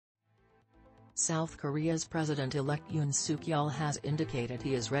South Korea's President-elect Yoon Suk-yeol has indicated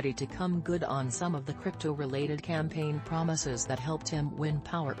he is ready to come good on some of the crypto-related campaign promises that helped him win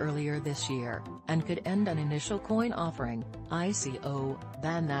power earlier this year, and could end an initial coin offering, ICO,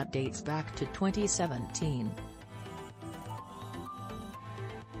 ban that dates back to 2017.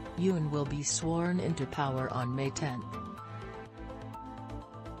 Yoon will be sworn into power on May 10.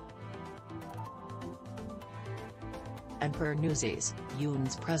 And per Newsis,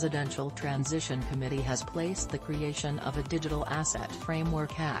 Yoon's Presidential Transition Committee has placed the creation of a Digital Asset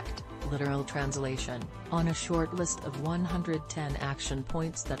Framework Act, literal translation, on a short list of 110 action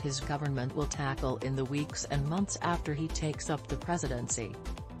points that his government will tackle in the weeks and months after he takes up the presidency.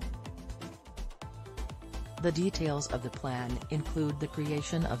 The details of the plan include the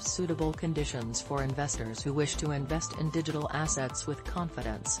creation of suitable conditions for investors who wish to invest in digital assets with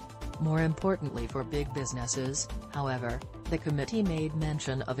confidence. More importantly for big businesses, however, the committee made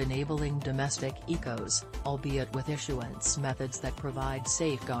mention of enabling domestic ICOs, albeit with issuance methods that provide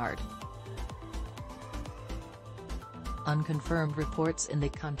safeguard. Unconfirmed reports in the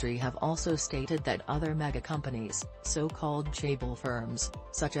country have also stated that other mega-companies, so-called chaebol firms,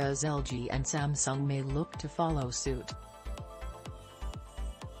 such as LG and Samsung may look to follow suit.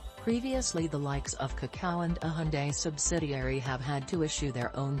 Previously the likes of Kakao and a Hyundai subsidiary have had to issue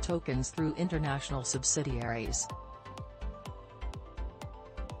their own tokens through international subsidiaries.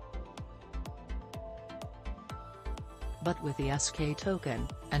 But with the SK token,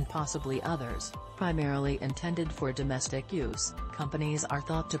 and possibly others, primarily intended for domestic use, companies are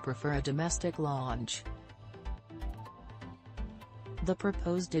thought to prefer a domestic launch. The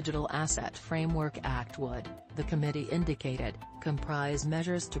proposed Digital Asset Framework Act would, the committee indicated, comprise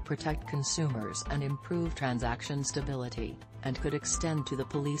measures to protect consumers and improve transaction stability, and could extend to the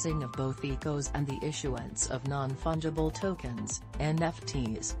policing of both ICOs and the issuance of non-fungible tokens,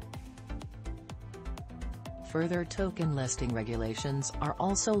 NFTs. Further token listing regulations are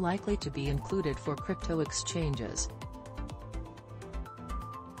also likely to be included for crypto exchanges.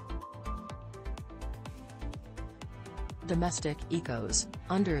 Domestic ICOs,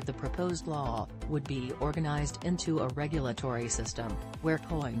 under the proposed law, would be organized into a regulatory system, where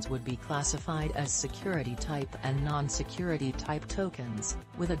coins would be classified as security type and non-security type tokens,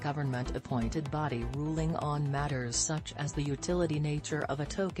 with a government-appointed body ruling on matters such as the utility nature of a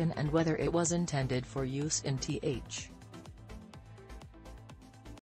token and whether it was intended for use in th.